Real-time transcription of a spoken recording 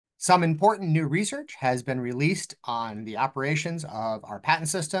Some important new research has been released on the operations of our patent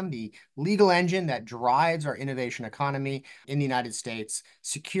system, the legal engine that drives our innovation economy in the United States,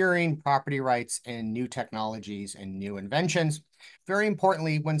 securing property rights in new technologies and new inventions. Very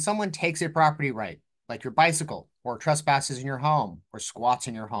importantly, when someone takes a property right, like your bicycle, or trespasses in your home, or squats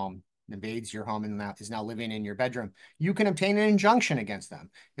in your home, invades your home and is now living in your bedroom, you can obtain an injunction against them.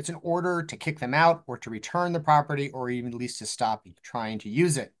 It's an order to kick them out or to return the property or even at least to stop trying to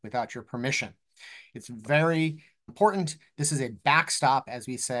use it without your permission. It's very important. This is a backstop, as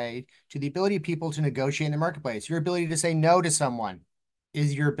we say, to the ability of people to negotiate in the marketplace. Your ability to say no to someone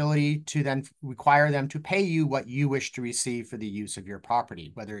is your ability to then require them to pay you what you wish to receive for the use of your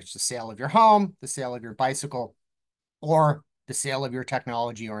property, whether it's the sale of your home, the sale of your bicycle, or the sale of your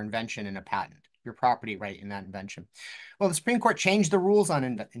technology or invention in a patent, your property right in that invention. Well, the Supreme Court changed the rules on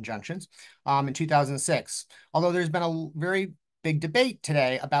injunctions in 2006, although there's been a very big debate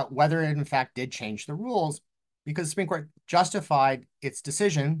today about whether it in fact did change the rules, because the Supreme Court justified its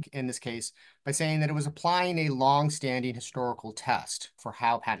decision in this case by saying that it was applying a long-standing historical test for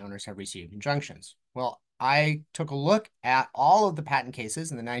how patent owners have received injunctions. Well, I took a look at all of the patent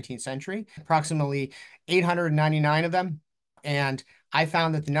cases in the 19th century, approximately 899 of them, and I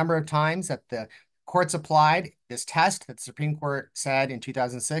found that the number of times that the courts applied this test that the Supreme Court said in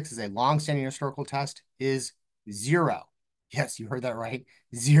 2006 is a long-standing historical test is zero. Yes, you heard that right.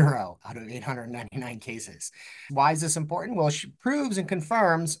 Zero out of 899 cases. Why is this important? Well, it proves and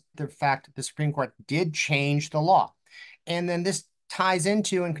confirms the fact that the Supreme Court did change the law. And then this ties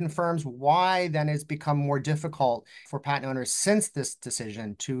into and confirms why then it's become more difficult for patent owners since this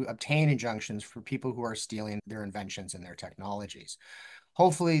decision to obtain injunctions for people who are stealing their inventions and their technologies.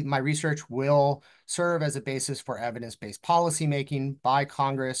 Hopefully, my research will serve as a basis for evidence-based policymaking by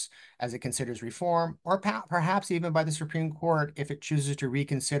Congress as it considers reform, or perhaps even by the Supreme Court if it chooses to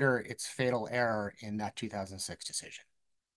reconsider its fatal error in that 2006 decision.